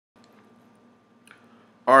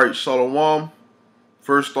Alright, Shalom.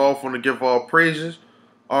 First off, I want to give all praises,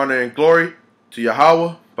 honor, and glory to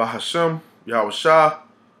Yahweh, Bahashem, Yahweh Shah.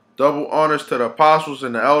 Double honors to the apostles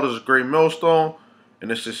and the elders of Great Millstone.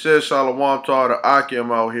 And it's sincere Shalom to all the Akim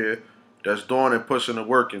out here that's doing and pushing the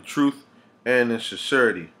work in truth and in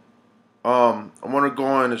sincerity. I want to go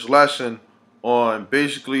on this lesson on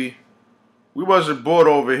basically, we wasn't brought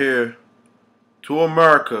over here to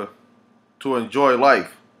America to enjoy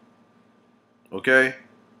life. Okay?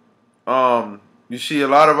 You see a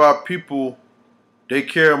lot of our people, they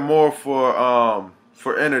care more for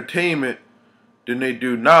entertainment than they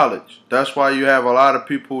do knowledge. That's why you have a lot of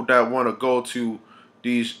people that want to go to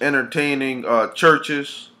these entertaining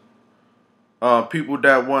churches, people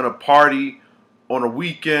that want to party on the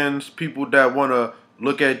weekends, people that want to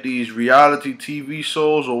look at these reality TV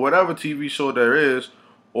shows or whatever TV show there is,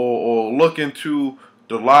 or look into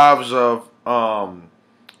the lives of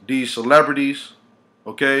these celebrities,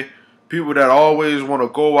 okay? People that always want to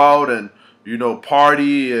go out and,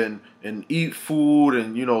 party and eat food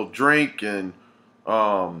and, drink and,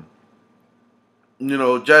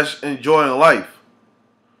 just enjoying life.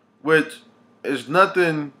 Which is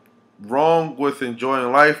nothing wrong with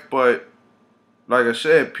enjoying life, but like I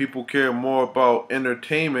said, people care more about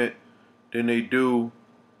entertainment than they do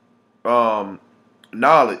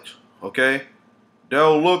knowledge, okay?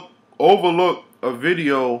 They'll overlook a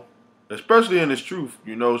video, especially in its truth.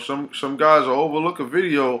 Some guys will overlook a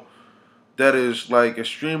video that is like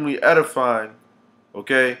extremely edifying,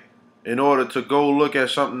 okay, in order to go look at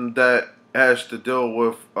something that has to deal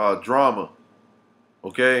with drama,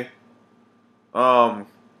 okay. I'm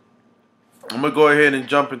gonna go ahead and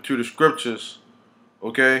jump into the scriptures,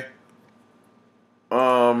 okay.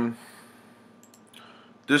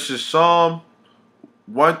 This is Psalm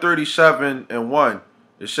 137 and 1.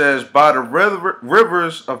 It says, by the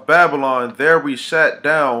rivers of Babylon, there we sat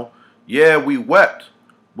down, yeah, we wept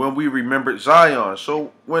when we remembered Zion.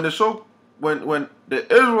 So when the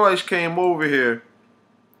Israelites came over here,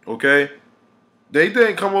 okay, they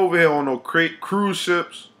didn't come over here on no cruise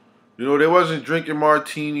ships. They wasn't drinking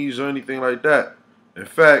martinis or anything like that. In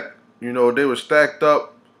fact, they were stacked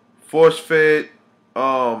up, force-fed,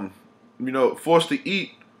 forced to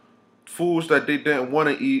eat foods that they didn't want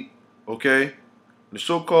to eat, okay? The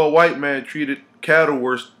so-called white man treated cattle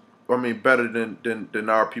better than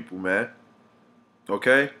our people, man.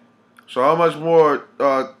 Okay? So how much more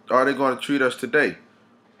are they going to treat us today?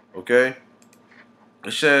 Okay?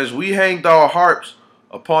 It says, we hanged our harps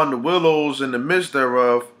upon the willows in the midst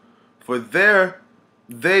thereof, for there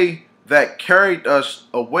they that carried us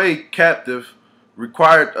away captive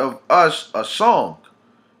required of us a song,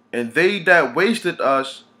 and they that wasted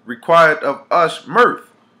us required of us mirth.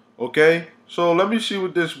 Okay? So let me see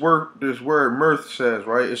what this word mirth says,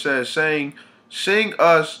 right? It says, sing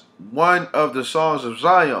us one of the songs of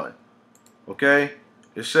Zion. Okay?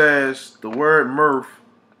 It says the word mirth,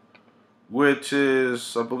 which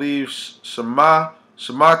is, I believe, samaka.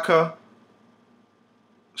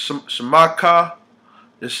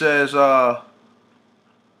 It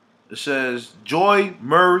says joy,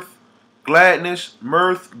 mirth, gladness,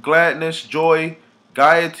 joy,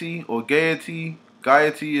 gaiety or gaiety.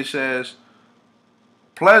 Gaiety, it says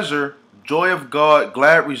pleasure, joy of God,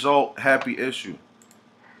 glad result, happy issue.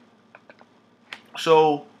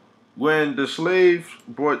 So when the slaves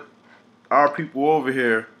brought our people over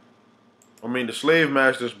here, the slave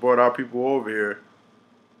masters brought our people over here,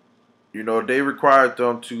 they required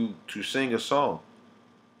them to sing a song,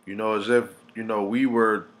 as if, we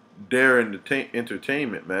were their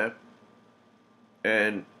entertainment, man.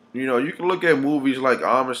 And, you can look at movies like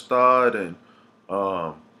Amistad and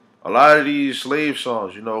a lot of these slave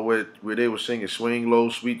songs, where they were singing Swing Low,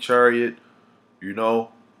 Sweet Chariot,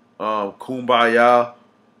 Kumbaya,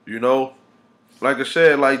 like I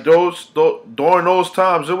said, like during those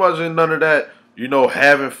times, it wasn't none of that,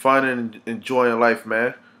 having fun and enjoying life,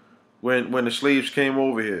 man. When the slaves came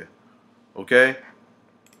over here, okay.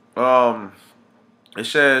 It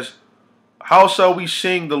says, how shall we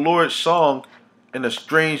sing the Lord's song in a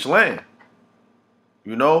strange land?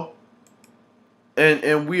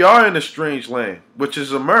 And we are in a strange land, which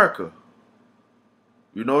is America.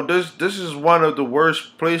 This is one of the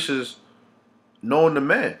worst places known to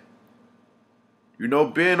man.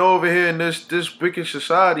 Being over here in this wicked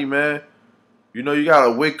society, man, you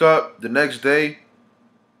gotta wake up the next day,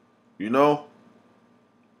 to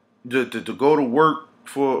go to work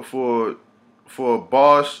for a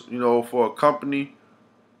boss, for a company.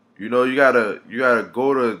 You gotta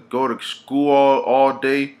go to school all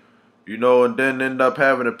day, and then end up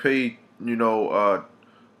having to pay, the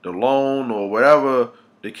loan or whatever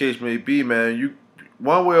the case may be, man.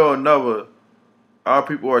 one way or another, our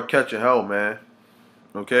people are catching hell, man.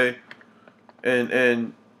 Okay,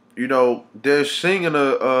 and you know they're singing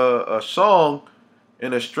a song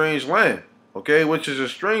in a strange land. Okay, which is a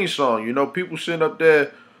strange song. You know, people sitting up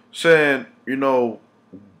there saying, you know,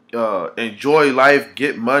 enjoy life,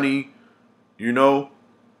 get money. You know,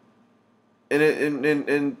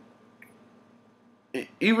 and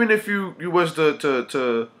even if you was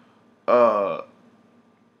to uh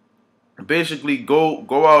basically go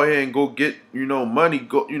out here and go get, you know, money,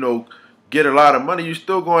 go, you know, get a lot of money, you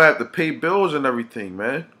still gonna have to pay bills and everything,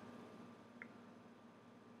 man.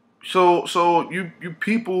 So you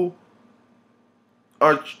people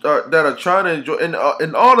are that are trying to enjoy, and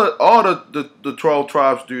all the 12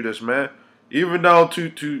 tribes do this, man. Even down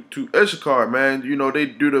to Issachar, man. You know, they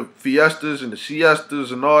do the fiestas and the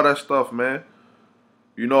siestas and all that stuff, man.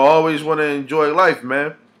 You know, always want to enjoy life,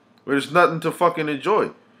 man. But there's nothing to fucking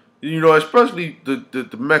enjoy. You know, especially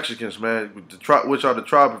the Mexicans, man, which are the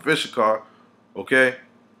tribe of Issachar. Okay,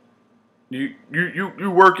 you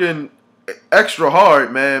working extra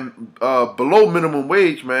hard, man, below minimum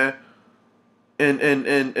wage, man,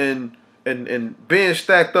 and being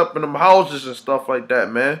stacked up in them houses and stuff like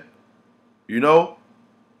that, man. You know,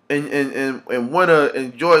 and wanna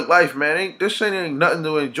enjoy life, man. This shit ain't nothing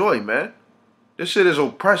to enjoy, man. This shit is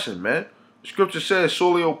oppression, man. The scripture says,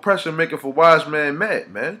 "Solely oppression maketh a wise man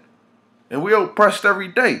mad," man. And we oppressed every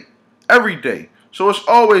day, every day. So it's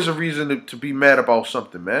always a reason to be mad about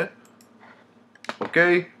something, man.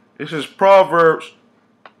 Okay, this is Proverbs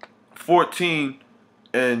 14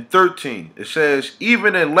 and 13. It says,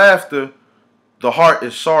 "Even in laughter, the heart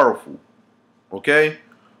is sorrowful." Okay,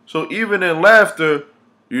 so even in laughter,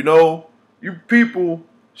 you know, you people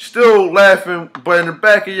still laughing, but in the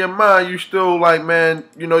back of your mind, you still like, man,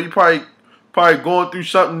 you know, you probably going through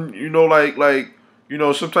something, you know, like you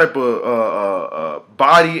know, some type of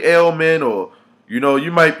body ailment, or you know, you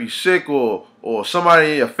might be sick, or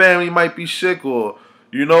somebody in your family might be sick, or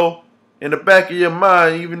you know, in the back of your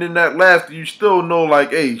mind, even in that laughter, you still know,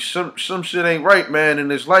 like, hey, some shit ain't right, man, in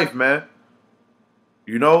this life, man.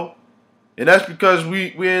 You know, and that's because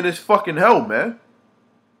we in this fucking hell, man.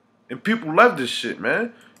 And people love this shit,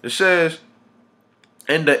 man. It says,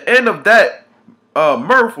 and the end of that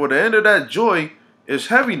mirth, or the end of that joy, is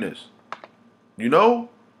heaviness. You know?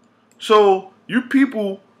 So you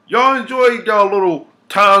people, y'all enjoy y'all little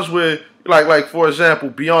times where, like for example,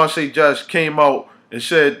 Beyonce just came out and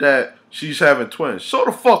said that she's having twins. So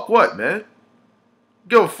the fuck what, man?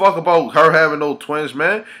 Give a fuck about her having no twins,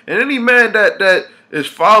 man. And any man that is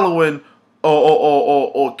following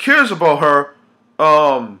or cares about her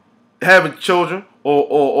having children,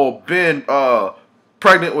 or being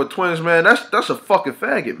pregnant with twins, man, that's a fucking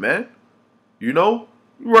faggot, man. You know?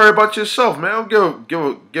 You worry about yourself, man. Don't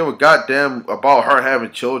give a goddamn about her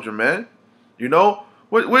having children, man. You know?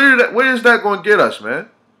 Where is that gonna get us, man?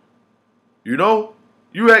 You know?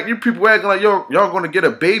 You people acting like y'all gonna get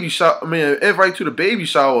a baby shower. I mean, an invite to the baby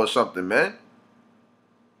shower or something, man.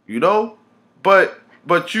 You know? But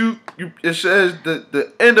you it says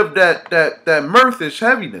the end of that mirth is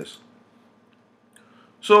heaviness.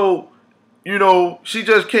 So, you know, she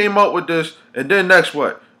just came up with this, and then next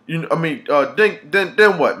what? Then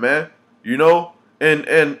what, man? You know, and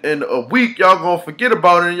in a week y'all gonna forget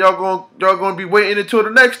about it, and y'all gonna be waiting until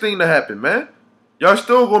the next thing to happen, man. Y'all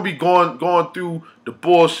still gonna be going through the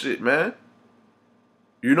bullshit, man.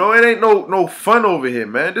 You know, it ain't no fun over here,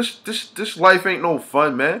 man. This life ain't no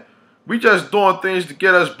fun, man. We just doing things to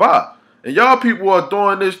get us by, and y'all people are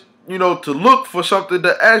doing this, you know, to look for something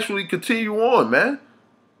to actually continue on, man.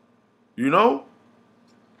 You know,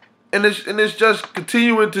 and it's just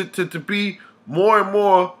continuing to be more and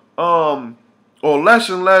more or less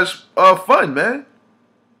and less fun, man.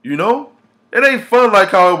 You know, it ain't fun like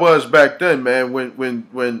how it was back then, man.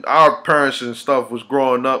 When our parents and stuff was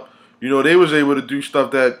growing up, you know, they was able to do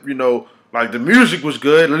stuff that, you know, like the music was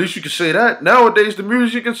good. At least you could say that. Nowadays the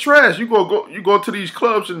music is trash. You go to these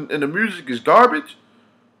clubs, and the music is garbage.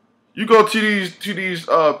 You go to these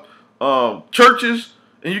churches,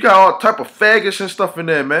 and you got all type of faggots and stuff in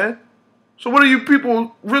there, man. So what are you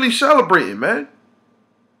people really celebrating, man?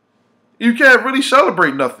 You can't really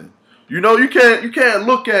celebrate nothing. You know, you can't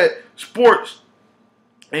look at sports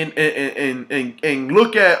and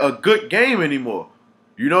look at a good game anymore.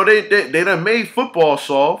 You know, they done made football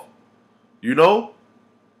soft. You know?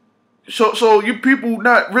 So you people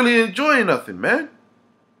not really enjoying nothing, man.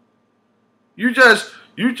 You just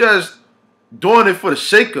doing it for the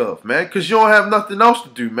sake of, man, because you don't have nothing else to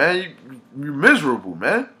do, man. You're miserable,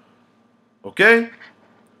 man. Okay?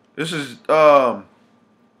 This is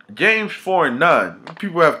James 4 and 9.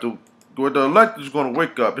 People have to where the elect is going to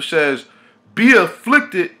wake up. It says, "Be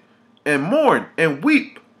afflicted and mourn and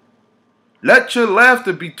weep. Let your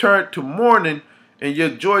laughter be turned to mourning and your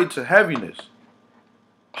joy to heaviness.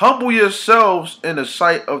 Humble yourselves in the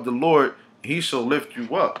sight of the Lord, and he shall lift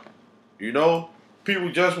you up." You know,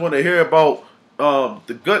 people just want to hear about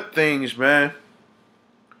the good things, man.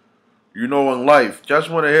 You know, in life, just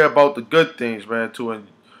want to hear about the good things, man. Too, and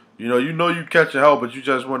you catching hell, but you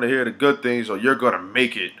just want to hear the good things, or you're gonna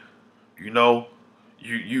make it. You know,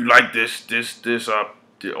 you like this,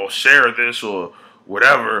 or share this, or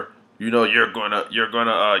whatever. You know, you're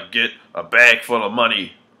gonna get a bag full of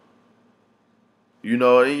money. You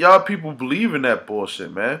know, and y'all people believe in that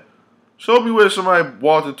bullshit, man. Show me where somebody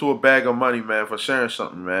walked into a bag of money, man, for sharing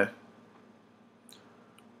something, man.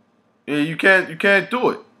 Yeah, you can't do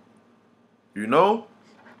it. You know?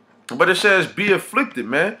 But it says be afflicted,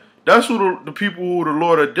 man. That's who the people who the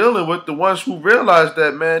Lord are dealing with, the ones who realize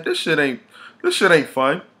that, man, this shit ain't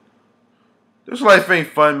fun. This life ain't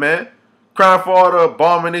fun, man. Crying for all the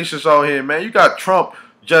abominations out here, man. You got Trump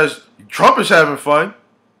Trump is having fun.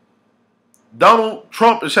 Donald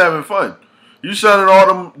Trump is having fun. You sending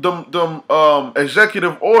all them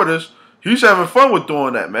executive orders. He's having fun with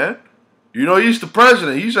doing that, man. You know, he's the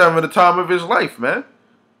president. He's having the time of his life, man.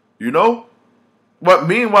 You know? But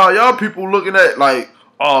meanwhile, y'all people looking at like,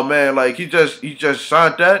 oh man, like he just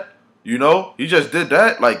signed that. You know? He just did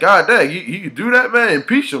that. Like, god dang, he could do that, man.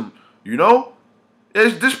 Impeach him. You know?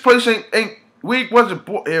 This place ain't we wasn't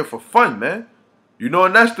born here for fun, man. You know,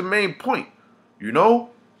 and that's the main point. You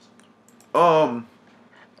know?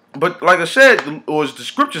 But like I said, or as the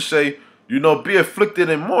scriptures say, you know, be afflicted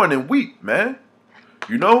and mourn and weep, man.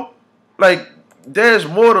 You know? Like, there's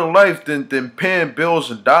more to life than paying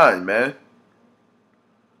bills and dying, man.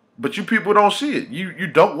 But you people don't see it. You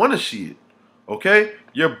don't want to see it. Okay?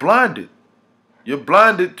 You're blinded. You're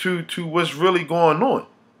blinded to what's really going on.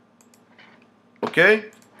 Okay?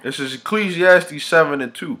 This is Ecclesiastes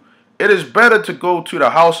 7:2. It is better to go to the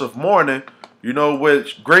house of mourning, you know,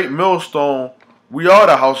 which great millstone, we are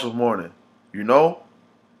the house of mourning. You know?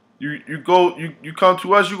 You come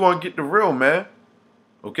to us, you're gonna get the real, man.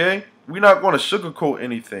 Okay? We're not gonna sugarcoat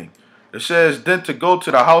anything. It says then to go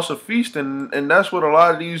to the house of feasting, and that's what a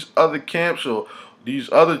lot of these other camps or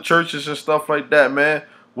these other churches and stuff like that, man,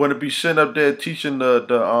 want to be sitting up there teaching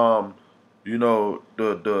the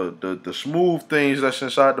smooth things that's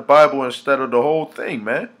inside the Bible instead of the whole thing,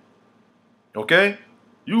 man. Okay?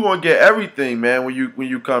 You gonna get everything, man, when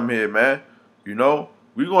you come here, man. You know?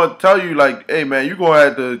 We gonna tell you like, hey man, you gonna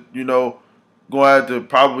have to,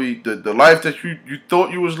 probably the life that you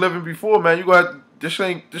thought you was living before, man, you gonna have to,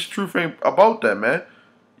 this truth ain't about that, man.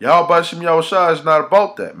 Yahweh Shem Yahushua is not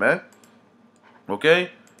about that, man.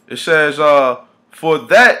 Okay? It says, for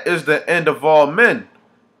that is the end of all men,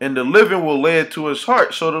 and the living will lay it to his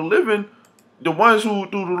heart. So the living, the ones who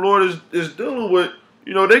the Lord is dealing with,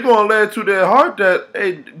 you know, they're gonna lay it to their heart that,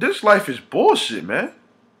 hey, this life is bullshit, man.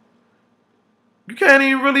 You can't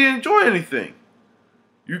even really enjoy anything.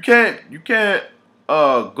 You can't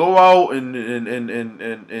go out and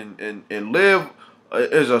live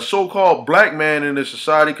as a so-called black man in this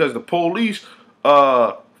society because the police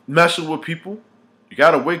messing with people. You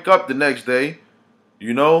got to wake up the next day,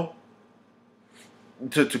 you know,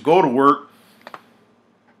 to go to work.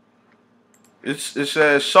 It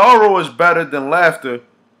says, sorrow is better than laughter,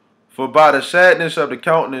 for by the sadness of the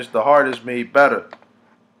countenance the heart is made better.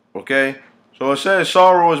 Okay? So it says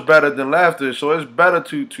sorrow is better than laughter, so it's better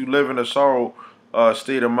to live in a sorrow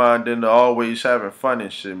state of mind than to always having fun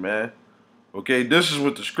and shit, man. Okay? This is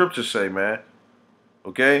what the scriptures say, man.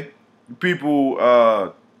 Okay?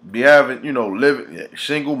 People be having, you know, living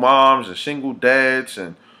single moms and single dads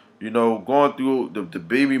and, you know, going through the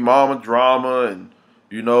baby mama drama and,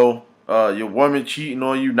 you know, your woman cheating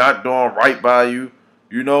on you, not doing right by you,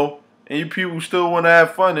 you know, and you people still want to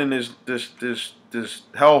have fun in this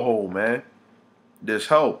hellhole, man. This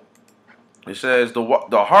hell. It says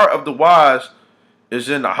the heart of the wise is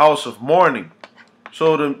in the house of mourning.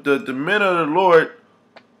 So the men of the Lord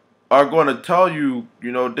are going to tell you,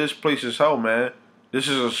 you know, this place is hell, man. This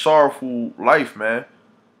is a sorrowful life, man.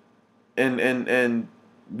 And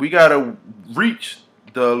we gotta reach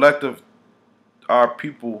the elect of our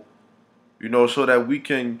people, you know, so that we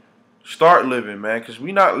can start living, man. Because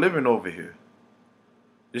we not living over here.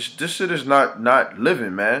 This shit is not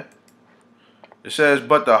living, man. It says,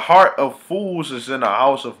 but the heart of fools is in the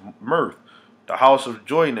house of mirth, the house of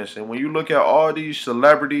joyness. And when you look at all these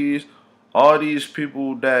celebrities, all these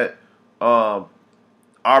people that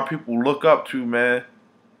our people look up to, man,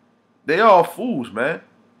 they all fools, man.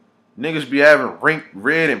 Niggas be having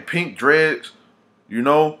red and pink dreads, you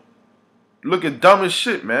know. looking dumb as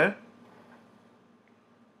shit, man.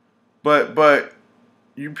 But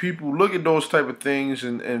you people look at those type of things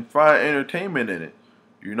and find entertainment in it.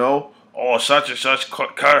 You know, oh, such and such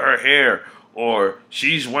cut her hair, or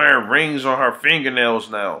she's wearing rings on her fingernails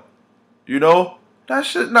now. You know, that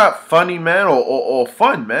shit not funny, man, or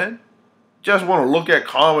fun, man. Just want to look at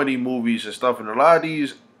comedy movies and stuff, and a lot of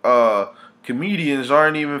these comedians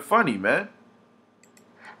aren't even funny, man.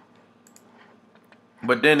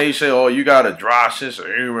 But then they say, oh, you got a dry sense of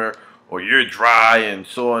humor, or you're dry, and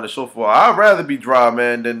so on and so forth. I'd rather be dry,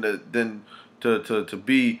 man, than to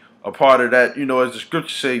be a part of that. You know, as the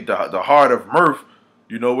scriptures say, the heart of mirth.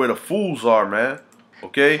 You know where the fools are, man.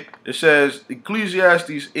 Okay, it says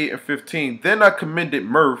Ecclesiastes 8:15. Then I commended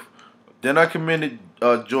mirth, then I commended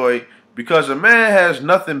joy, because a man has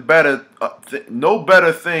nothing better, no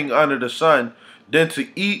better thing under the sun than to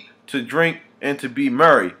eat, to drink, and to be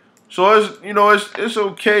merry. So it's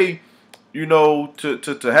okay,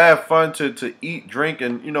 to have fun, to eat, drink,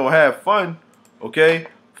 and have fun. Okay,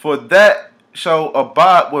 for that shall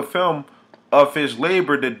abide with him of his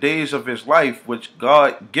labor the days of his life, which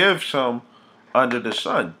God gives him under the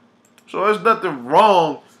sun. So there's nothing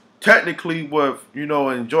wrong technically with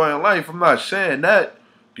enjoying life. I'm not saying that.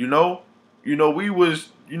 We was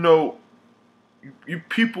you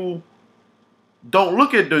people don't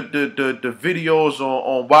look at the videos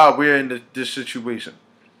on why we're in this situation.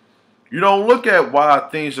 You don't look at why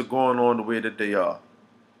things are going on the way that they are.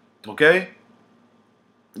 Okay?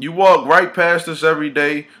 You walk right past us every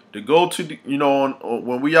day to go to the,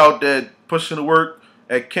 when we out there pushing the work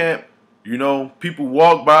at camp, people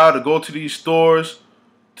walk by to go to these stores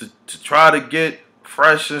to try to get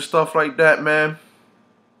fresh and stuff like that, man.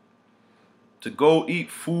 To go eat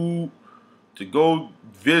food, to go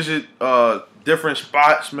visit different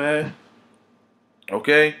spots, man.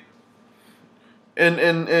 Okay? And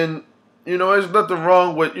there's nothing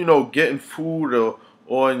wrong with, getting food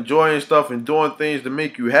or enjoying stuff and doing things to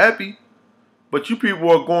make you happy. But you people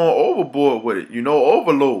are going overboard with it,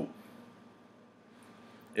 overload.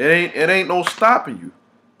 It ain't no stopping you.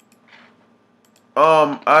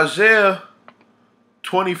 Isaiah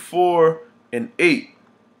 24:8.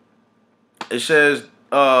 It says,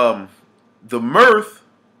 the mirth,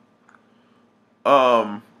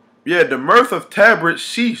 the mirth of Tabret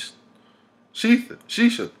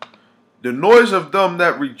ceaseth. The noise of them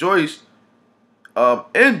that rejoice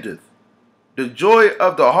endeth. The joy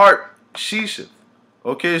of the heart ceaseth.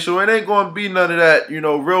 Okay, so it ain't going to be none of that,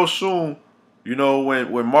 real soon,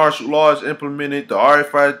 when martial law is implemented, the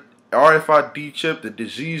RFID chip, the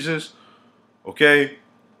diseases, okay,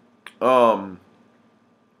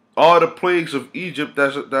 all the plagues of Egypt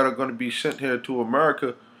that are going to be sent here to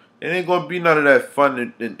America, it ain't going to be none of that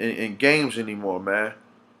fun in games anymore, man.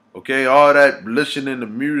 Okay, all that listening to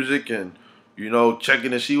music and,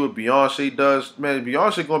 checking to see what Beyonce does. Man,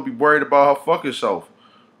 Beyonce going to be worried about her fucking self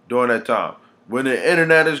during that time. When the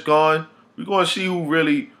internet is gone, we're going to see who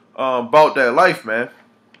really about that life, man.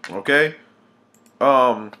 Okay?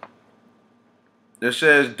 It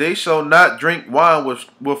says, they shall not drink wine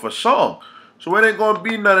with a song. So it ain't going to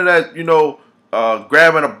be none of that,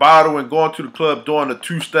 grabbing a bottle and going to the club doing the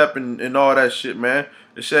two-step and all that shit, man.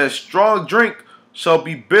 It says, strong drink shall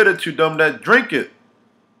be bitter to them that drink it.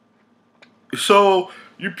 So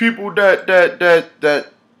you people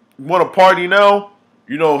that want to party now,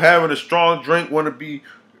 having a strong drink, want to be,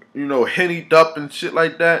 hennied up and shit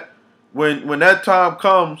like that. When that time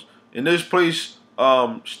comes and this place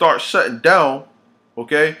starts shutting down,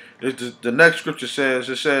 okay, the next scripture says,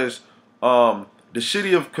 it says, the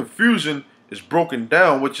city of confusion is broken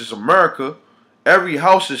down, which is America. Every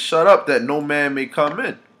house is shut up that no man may come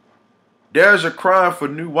in. There's a cry for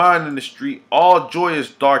new wine in the street. All joy is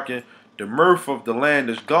darkened. The mirth of the land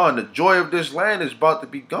is gone. The joy of this land is about to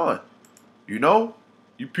be gone. You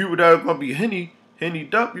people that are going to be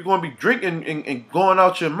hennied up, you're going to be drinking and going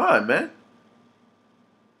out your mind, man.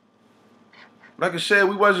 Like I said,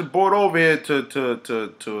 we wasn't brought over here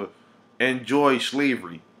to enjoy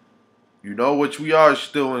slavery. Which we are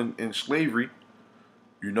still in slavery.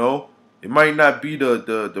 It might not be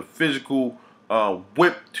the physical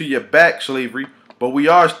whip to your back slavery, but we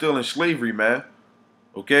are still in slavery, man.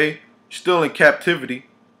 Okay? Still in captivity.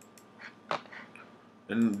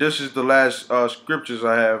 And this is the last scriptures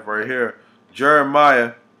I have right here.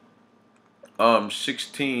 Jeremiah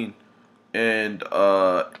 16 and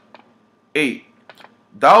 8.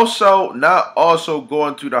 Thou shalt not also go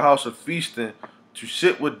into the house of feasting to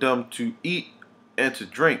sit with them to eat and to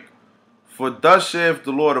drink. For thus saith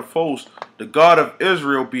the Lord of hosts, the God of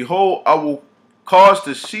Israel, behold, I will cause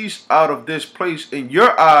to cease out of this place in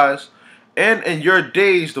your eyes And in your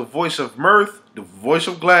days, the voice of mirth, the voice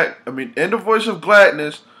of and the voice of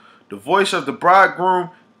gladness, the voice of the bridegroom,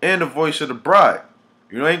 and the voice of the bride.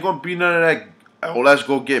 Ain't gonna be none of that. Oh, let's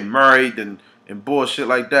go get married and bullshit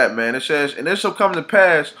like that, man. It says, and it shall come to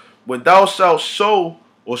pass when thou shalt sow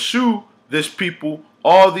or shew this people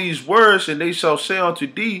all these words, and they shall say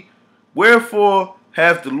unto thee, wherefore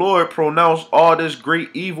hath the Lord pronounced all this great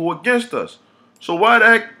evil against us? So why the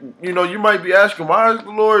heck, you might be asking, why is the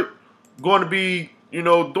Lord going to be,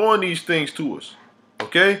 doing these things to us?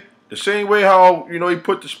 Okay? The same way how, he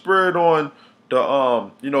put the spirit on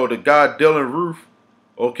the guy Dylan Roof,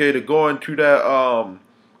 okay, to go into that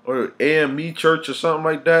or AME church or something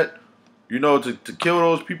like that, to kill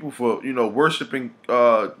those people for, worshiping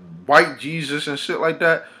white Jesus and shit like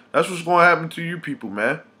that. That's what's going to happen to you people,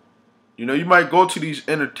 man. You might go to these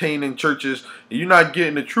entertaining churches and you're not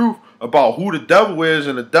getting the truth about who the devil is,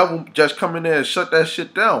 and the devil just come in there and shut that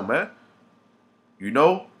shit down, man.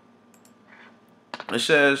 It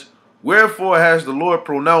says, wherefore has the Lord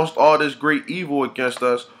pronounced all this great evil against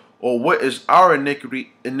us, or what is our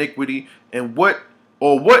iniquity, and what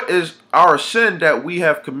is our sin that we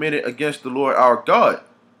have committed against the Lord our God?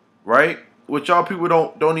 Right? Which y'all people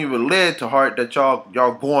don't even lay to heart, that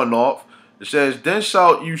y'all going off. It says, then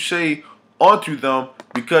shalt you say unto them,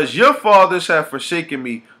 because your fathers have forsaken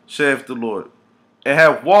me, saith the Lord, and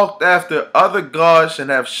have walked after other gods, and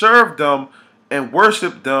have served them, and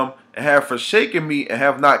worshipped them, and have forsaken me, and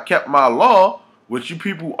have not kept my law, which you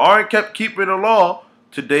people aren't keeping the law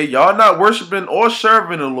today. Y'all not worshiping or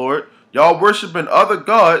serving the Lord. Y'all worshiping other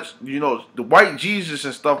gods, the white Jesus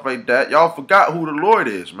and stuff like that. Y'all forgot who the Lord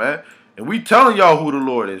is, man. And we telling y'all who the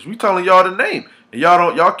Lord is. We telling y'all the name. And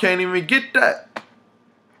y'all can't even get that.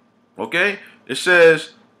 Okay? It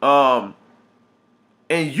says, and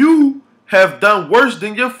you have done worse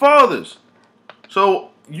than your fathers. So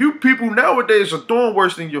you people nowadays are doing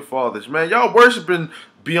worse than your fathers, man. Y'all worshiping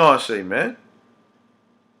Beyonce, man.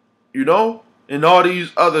 And all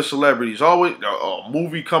these other celebrities. Always a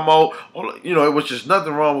movie come out, which is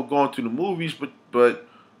nothing wrong with going to the movies, but that's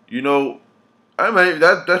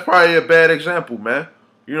probably a bad example, man.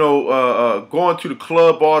 Going to the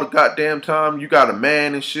club all the goddamn time. You got a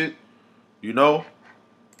man and shit,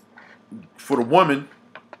 for the woman.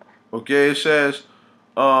 Okay, it says,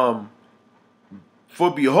 for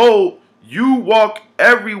behold, you walk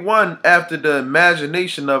every one after the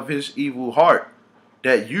imagination of his evil heart,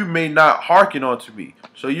 that you may not hearken unto me.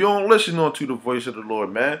 So you don't listen unto the voice of the Lord,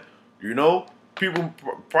 man. People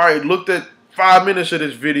probably looked at 5 minutes of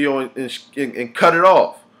this video and cut it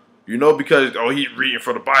off. Because, he's reading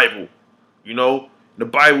from the Bible. The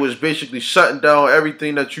Bible is basically shutting down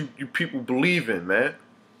everything that you people believe in, man.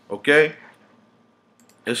 Okay?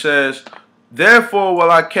 It says, therefore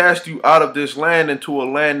will I cast you out of this land into a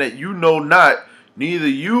land that you know not, neither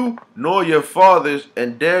you nor your fathers,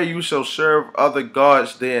 and there you shall serve other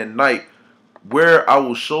gods day and night, where I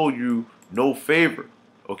will show you no favor.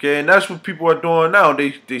 Okay, and that's what people are doing now.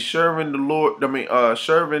 They serving the Lord.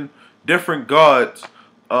 Serving different gods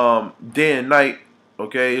day and night.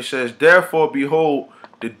 Okay, it says, therefore behold,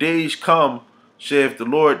 the days come, saith the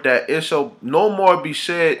Lord, that it shall no more be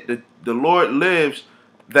said that the Lord lives,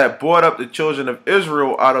 that brought up the children of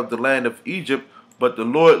Israel out of the land of Egypt, but the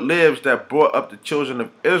Lord lives, that brought up the children of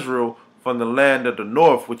Israel from the land of the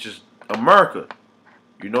north, which is America.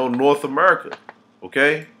 North America.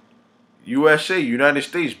 Okay? USA, United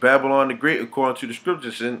States, Babylon the Great, according to the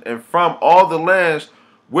scriptures, and from all the lands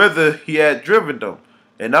whither he had driven them.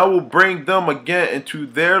 And I will bring them again into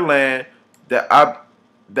their land that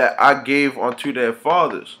I gave unto their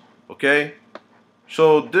fathers. Okay?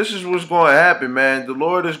 So this is what's going to happen, man. The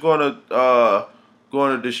Lord is going to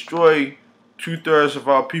destroy 2/3 of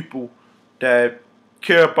our people that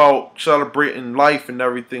care about celebrating life and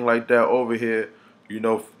everything like that over here.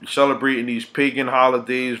 Celebrating these pagan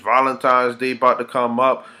holidays. Valentine's Day about to come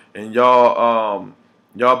up, and y'all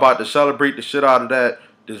about to celebrate the shit out of that.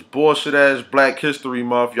 This bullshit ass Black History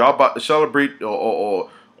Month. Y'all about to celebrate, or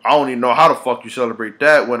I don't even know how the fuck you celebrate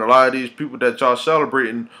that, when a lot of these people that y'all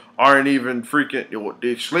celebrating aren't even freaking,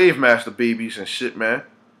 they're slave master babies and shit, man.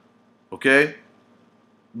 Okay?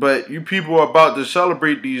 But you people are about to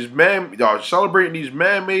celebrate y'all celebrating these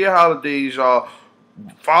man-made holidays, y'all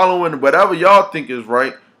following whatever y'all think is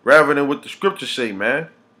right, rather than what the scriptures say, man.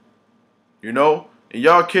 And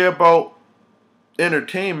y'all care about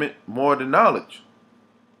entertainment more than knowledge.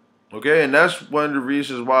 Okay? And that's one of the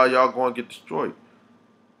reasons why y'all gonna get destroyed.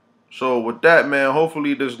 So with that, man,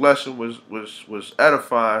 hopefully this lesson was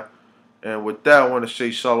edifying. And with that, I want to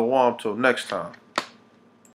say shalom till next time.